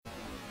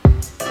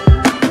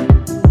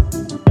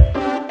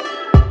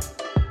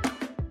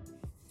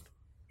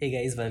Hey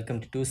guys,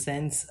 welcome to Two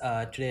Cents.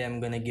 Today I'm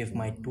gonna give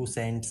my 2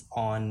 cents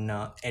on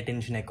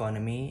attention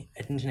economy.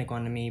 Attention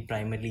economy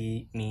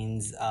primarily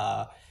means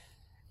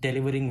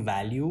delivering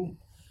value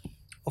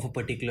of a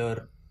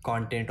particular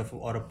content of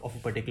a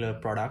particular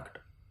product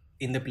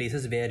in the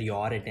places where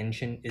your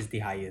attention is the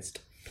highest,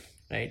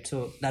 right?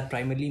 So that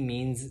primarily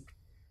means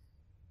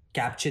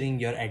capturing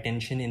your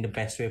attention in the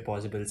best way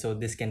possible. So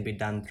this can be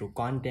done through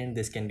content,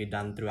 this can be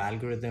done through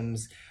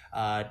algorithms,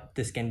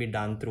 this can be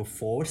done through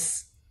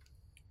force.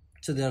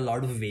 So there are a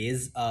lot of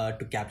ways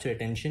to capture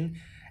attention,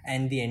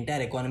 and the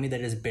entire economy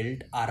that is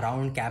built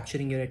around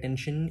capturing your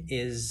attention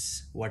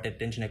is what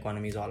attention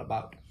economy is all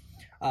about.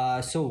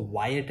 So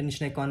why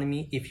attention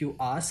economy? If you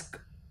ask,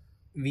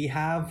 we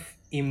have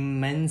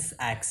immense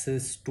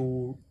access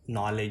to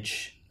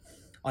knowledge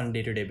on a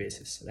day-to-day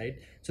basis, right?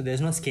 So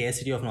there's no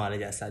scarcity of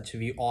knowledge as such.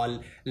 We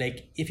all,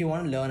 like, if you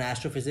want to learn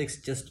astrophysics,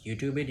 just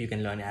YouTube it, you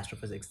can learn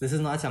astrophysics. This is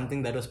not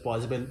something that was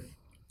possible,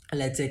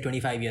 let's say,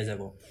 25 years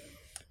ago.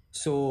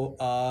 So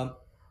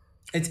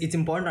it's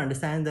important to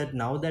understand that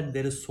now that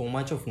there is so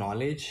much of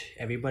knowledge,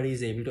 everybody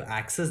is able to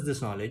access this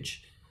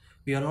knowledge.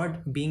 We are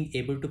not being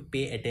able to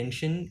pay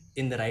attention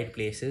in the right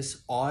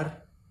places, or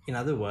in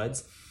other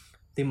words,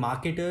 the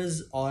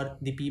marketers or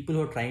the people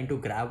who are trying to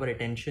grab our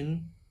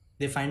attention,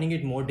 they're finding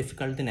it more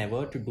difficult than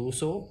ever to do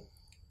so,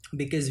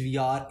 because we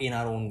are in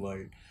our own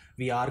world.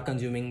 We are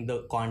consuming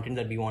the content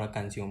that we want to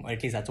consume, or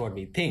at least that's what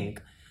we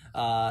think.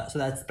 So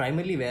that's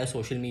primarily where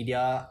social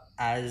media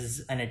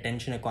as an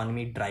attention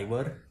economy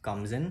driver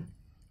comes in.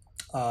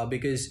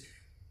 Because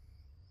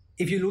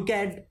if you look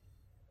at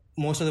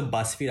most of the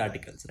BuzzFeed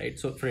articles, right?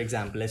 So for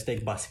example, let's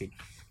take BuzzFeed.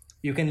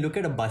 You can look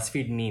at a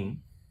BuzzFeed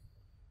meme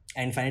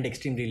and find it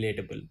extremely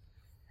relatable.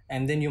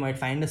 And then you might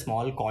find a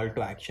small call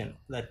to action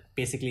that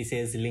basically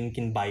says link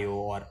in bio,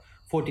 or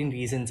 14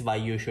 reasons why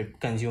you should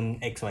consume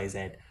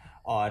XYZ,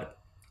 or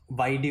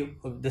why do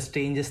the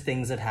strangest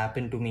things that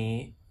happen to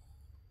me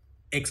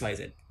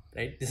XYZ,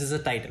 right? This is a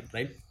title,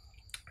 right?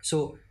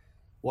 So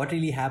what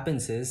really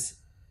happens is,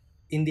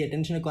 in the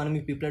attention economy,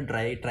 people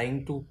are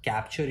trying to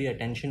capture your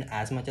attention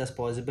as much as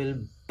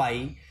possible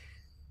by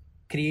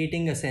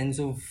creating a sense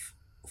of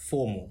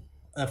FOMO,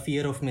 a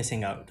fear of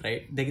missing out,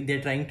 right?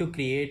 They're trying to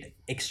create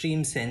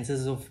extreme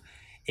senses of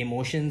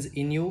emotions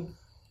in you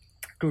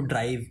to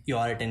drive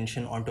your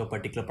attention onto a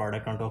particular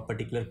product, onto a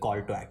particular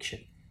call to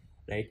action,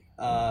 right?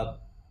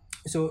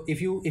 So if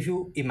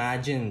you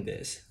imagine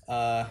this,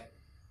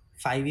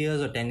 5 years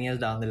or 10 years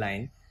down the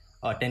line,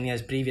 or 10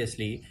 years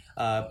previously,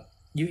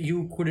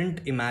 you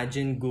couldn't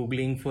imagine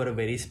Googling for a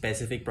very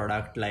specific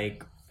product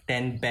like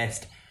 10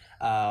 best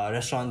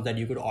restaurants that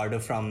you could order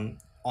from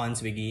on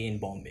Swiggy in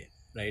Bombay,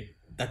 right?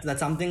 That's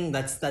something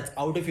that's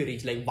out of your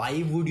reach. Like,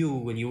 why would you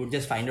would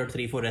just find out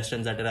 3-4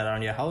 restaurants that are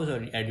around your house,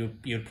 or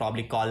you'd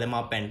probably call them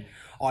up and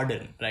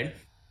order, right?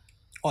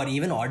 Or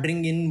even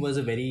ordering in was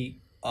a very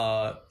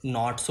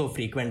not so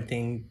frequent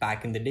thing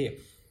back in the day.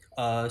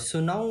 So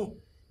now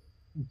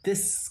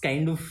this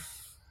kind of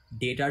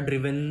data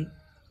driven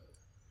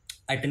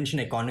attention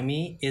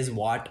economy is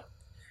what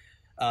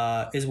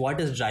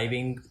is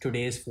driving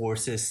today's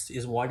forces,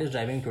 is what is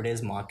driving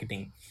today's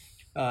marketing.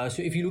 So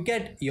if you look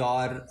at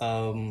your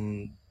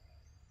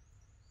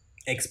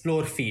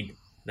explore feed,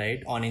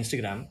 right, on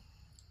Instagram,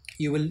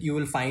 you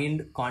will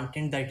find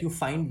content that you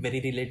find very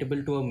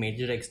relatable to a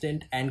major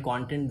extent, and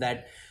content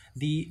that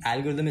the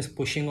algorithm is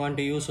pushing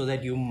onto you so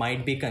that you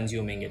might be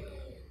consuming it.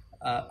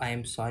 I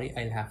am sorry,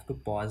 I'll have to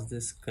pause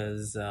this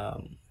because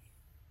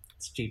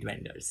street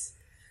vendors.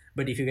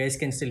 But if you guys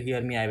can still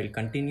hear me, I will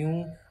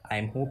continue.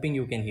 I'm hoping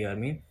you can hear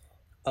me.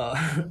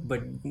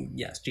 But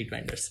yeah, street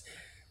vendors.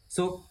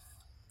 So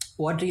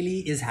what really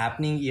is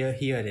happening here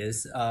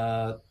is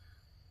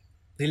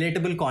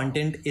relatable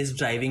content is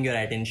driving your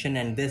attention,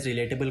 and this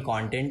relatable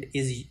content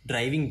is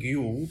driving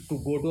you to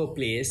go to a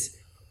place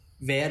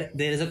where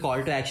there is a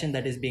call to action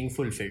that is being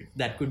fulfilled.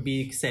 That could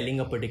be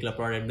selling a particular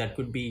product, that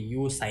could be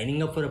you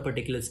signing up for a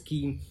particular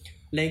scheme.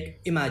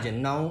 Like,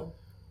 imagine now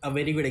a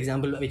very good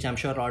example, which I'm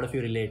sure a lot of you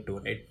relate to,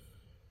 right?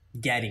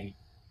 Gary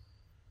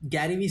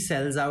Gary Vee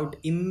sells out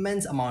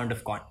immense amount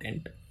of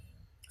content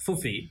for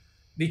free,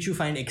 which you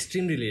find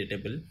extremely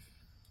relatable.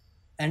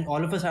 And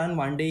all of a sudden,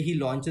 one day he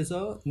launches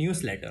a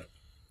newsletter,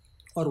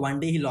 or one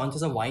day he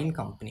launches a wine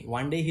company.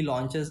 One day he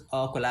launches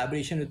a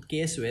collaboration with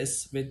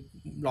K-Swiss, with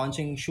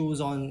launching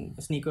shoes on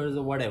sneakers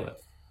or whatever.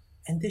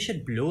 And this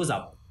shit blows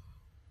up,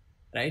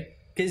 right?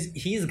 Because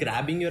he's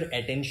grabbing your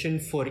attention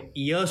for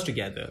years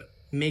together,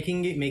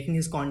 making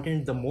his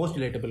content the most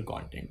relatable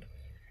content.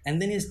 And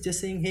then he's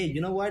just saying, hey,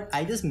 you know what?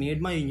 I just made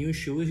my new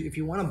shoes. If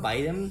you want to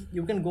buy them,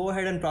 you can go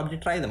ahead and probably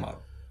try them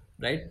out,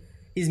 right?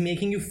 He's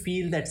making you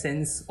feel that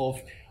sense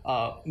of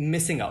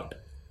missing out.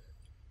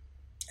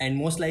 And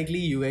most likely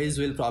you guys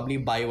will probably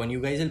buy one. You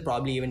guys will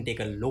probably even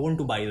take a loan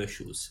to buy the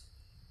shoes,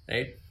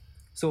 right?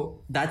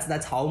 So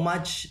that's how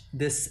much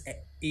this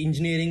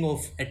engineering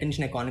of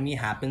attention economy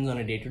happens on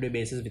a day-to-day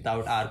basis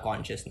without our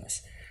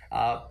consciousness.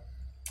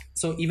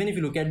 So even if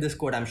you look at this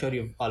quote, I'm sure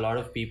a lot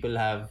of people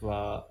have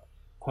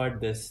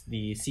heard this.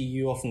 The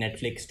CEO of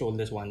Netflix told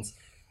this once.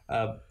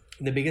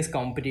 the biggest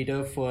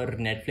competitor for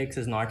Netflix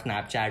is not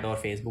Snapchat or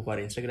Facebook or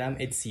Instagram,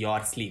 it's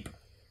your sleep.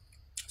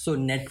 So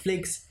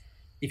Netflix,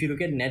 if you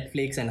look at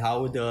Netflix and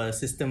how the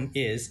system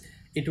is,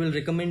 it will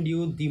recommend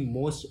you the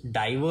most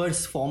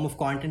diverse form of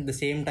content, at the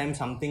same time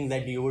something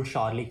that you would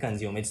surely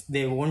consume.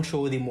 They won't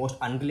show the most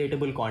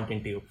unrelatable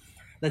content to you.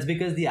 That's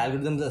because the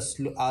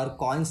algorithms are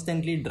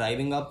constantly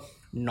driving up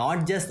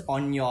not just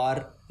on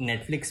your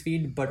Netflix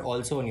feed, but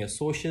also on your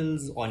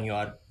socials, on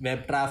your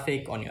web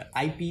traffic, on your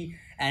IP,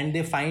 and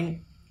they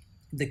find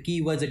the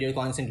keywords that you're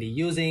constantly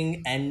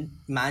using and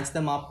match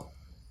them up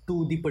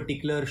to the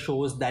particular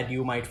shows that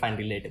you might find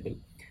relatable,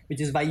 which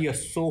is why you're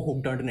so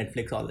hooked onto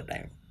Netflix all the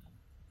time,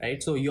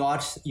 right? So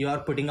you're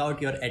putting out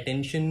your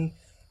attention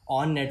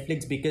on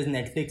Netflix because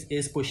Netflix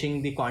is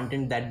pushing the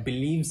content that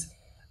believes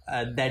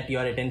that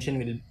your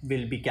attention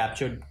will be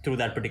captured through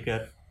that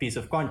particular piece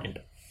of content.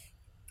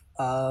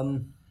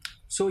 um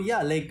so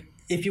yeah, like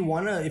if you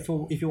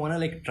wanna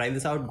like try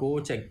this out, go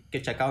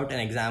check out an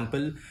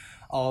example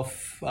of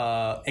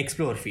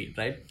Explore feed,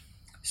 right?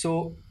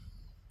 So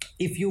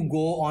if you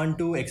go on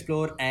to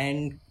Explore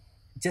and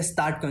just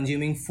start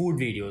consuming food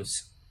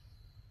videos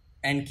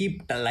and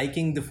keep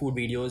liking the food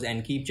videos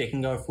and keep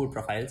checking out food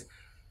profiles,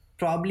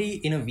 probably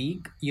in a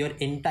week your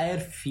entire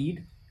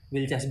feed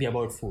will just be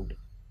about food.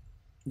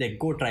 Like,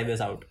 go try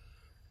this out.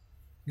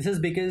 This is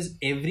because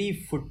every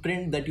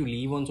footprint that you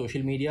leave on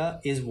social media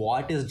is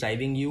what is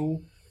driving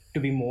you to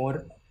be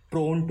more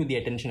prone to the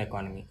attention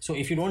economy. So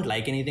if you don't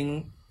like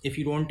anything, if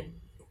you don't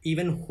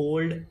even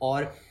hold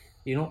or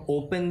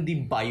open the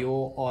bio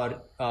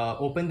or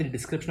open the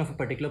description of a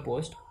particular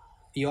post,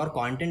 your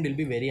content will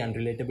be very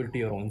unrelatable to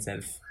your own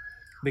self,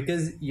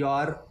 because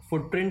your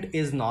footprint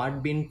is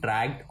not being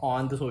tracked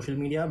on the social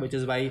media, which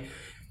is why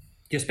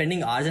you're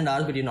spending hours and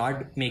hours but you're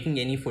not making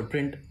any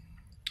footprint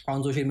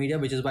on social media,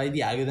 which is why the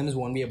algorithms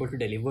won't be able to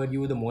deliver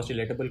you the most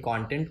relatable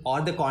content or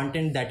the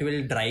content that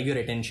will drive your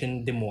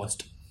attention the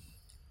most.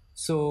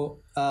 So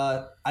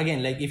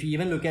again, like if you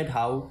even look at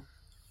how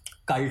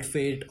Cult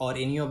Fit or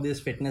any of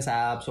these fitness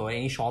apps or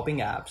any shopping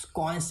apps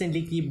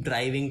constantly keep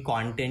driving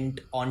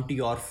content onto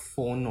your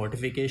phone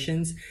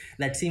notifications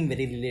that seem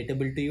very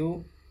relatable to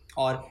you,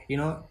 or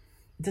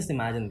just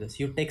imagine this: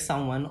 you text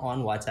someone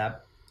on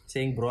WhatsApp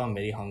saying, "Bro, I'm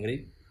very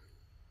hungry."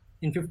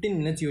 In 15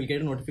 minutes, you will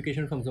get a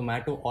notification from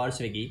Zomato or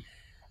Swiggy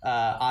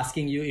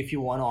asking you if you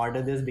want to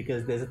order this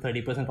because there's a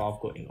 30%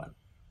 off going on.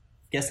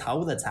 Guess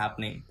how that's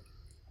happening,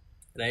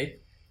 right?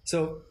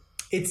 So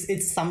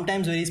it's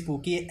sometimes very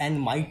spooky. And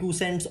my 2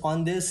 cents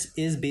on this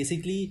is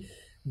basically,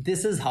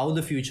 this is how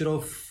the future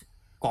of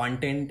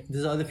content,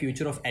 this is how the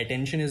future of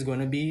attention is going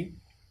to be.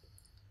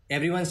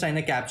 Everyone's trying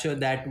to capture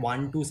that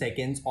 1-2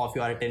 seconds of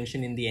your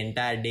attention in the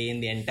entire day,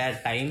 in the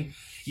entire time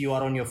you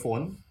are on your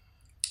phone.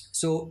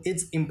 So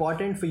it's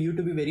important for you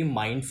to be very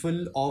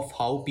mindful of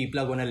how people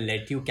are going to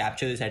let you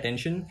capture this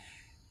attention.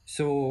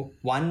 So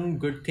one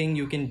good thing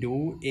you can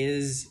do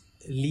is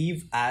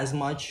leave as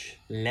much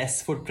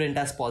less footprint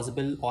as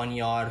possible on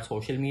your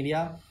social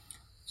media.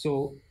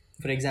 So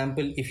for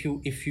example, if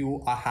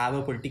you have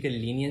a political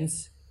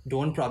lenience,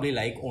 don't probably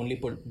like only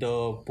put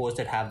the posts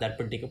that have that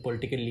particular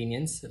political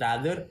lenience.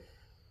 Rather,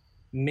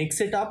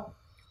 mix it up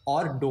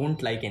or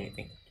don't like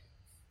anything,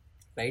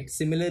 right?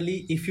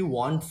 Similarly, if you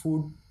want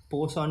food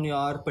posts on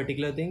your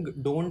particular thing,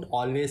 don't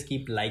always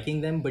keep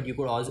liking them, but you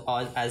could also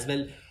as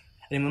well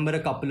remember a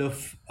couple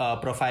of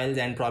profiles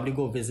and probably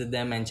go visit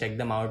them and check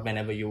them out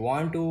whenever you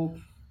want to.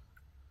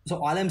 So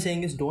all I'm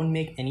saying is, don't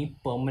make any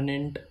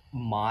permanent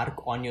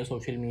mark on your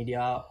social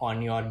media,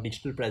 on your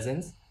digital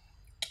presence,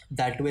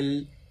 that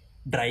will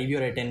drive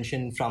your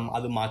attention from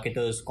other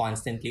marketers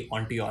constantly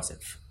onto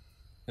yourself,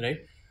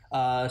 right?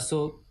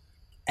 So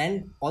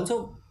and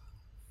also,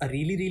 a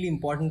really really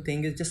important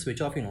thing is just switch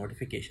off your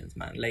notifications,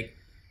 man. Like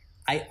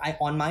I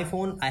on my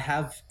phone, I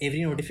have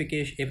every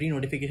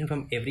notification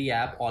from every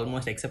app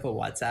almost except for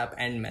WhatsApp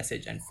and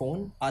message and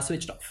phone are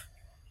switched off,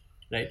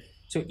 right?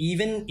 So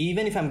even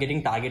if I'm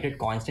getting targeted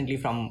constantly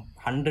from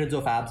hundreds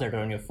of apps that are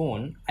on your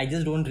phone, I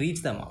just don't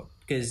reach them out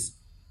because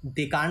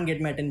they can't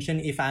get my attention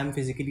if I'm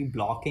physically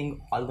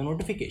blocking all the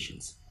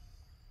notifications,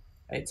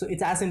 right? So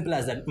it's as simple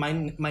as that. My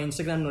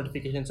Instagram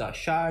notifications are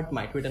shut,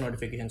 my Twitter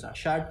notifications are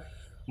shut,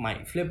 my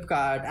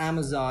Flipkart,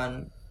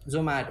 Amazon,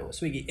 Zomato,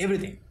 Swiggy,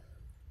 everything.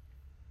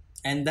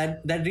 And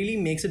that really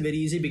makes it very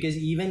easy, because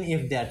even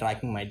if they are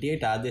tracking my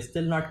data, they're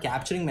still not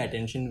capturing my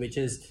attention, which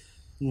is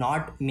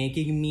not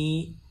making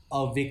me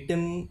a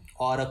victim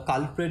or a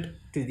culprit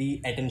to the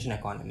attention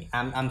economy.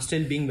 I'm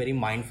still being very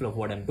mindful of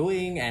what I'm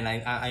doing, and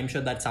I'm sure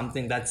that's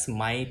something, that's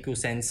my 2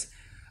 cents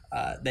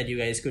that you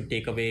guys could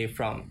take away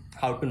from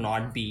how to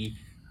not be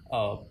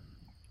a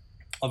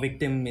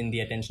victim in the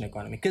attention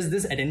economy, because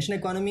this attention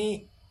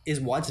economy is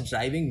what's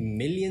driving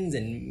millions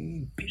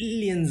and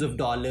billions of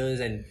dollars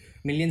and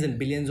millions and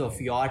billions of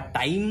your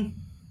time.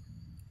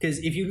 Because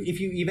if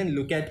you even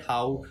look at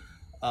how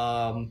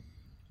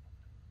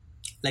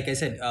like I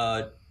said,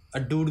 a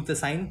dude with a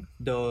sign,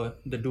 the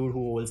dude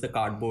who holds the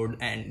cardboard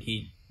and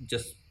he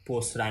just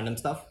posts random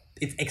stuff,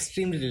 it's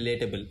extremely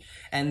relatable,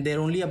 and there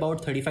are only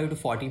about 35 to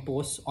 40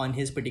 posts on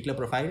his particular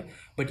profile,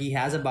 but he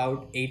has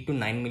about 8 to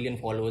 9 million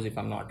followers if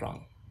I'm not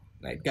wrong.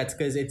 Right, that's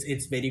because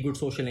it's very good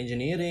social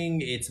engineering,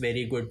 it's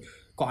very good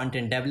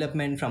content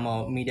development from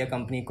a media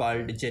company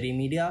called Jerry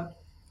Media,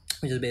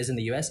 which is based in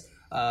the US.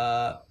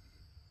 So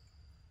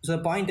the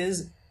point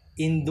is,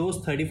 in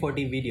those 30-40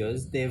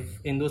 videos,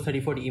 in those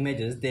 30-40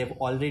 images, they've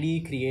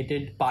already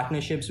created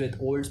partnerships with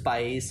Old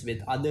Spice,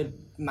 with other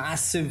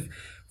massive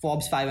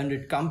Forbes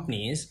 500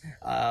 companies,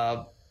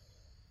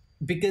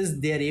 because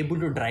they're able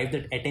to drive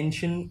that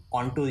attention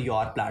onto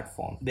your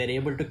platform. They're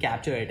able to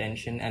capture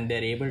attention, and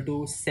they're able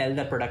to sell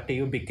that product to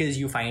you because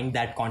you find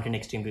that content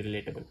extremely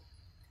relatable.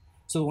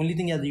 So the only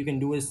thing that you can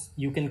do is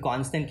you can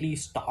constantly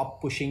stop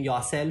pushing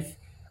yourself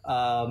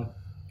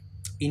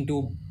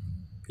into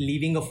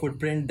leaving a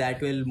footprint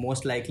that will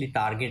most likely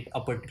target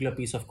a particular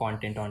piece of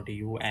content onto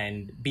you,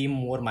 and be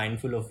more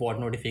mindful of what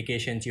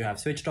notifications you have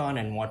switched on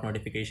and what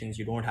notifications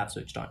you don't have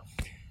switched on.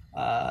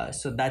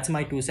 So that's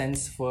my 2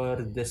 cents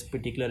for this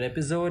particular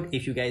episode.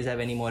 If you guys have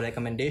any more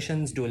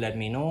recommendations, do let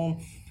me know.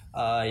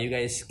 You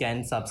guys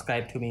can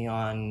subscribe to me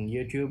on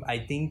YouTube. I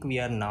think we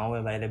are now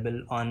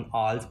available on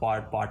all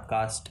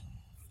podcast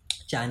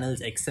channels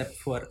except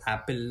for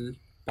Apple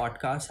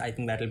Podcasts. I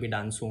think that will be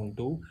done soon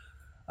too.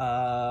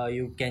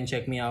 You can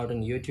check me out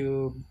on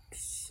YouTube.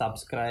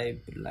 Subscribe.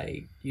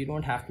 Like, you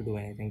don't have to do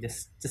anything.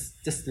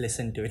 Just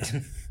listen to it.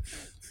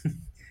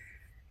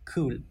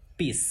 Cool.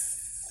 Peace.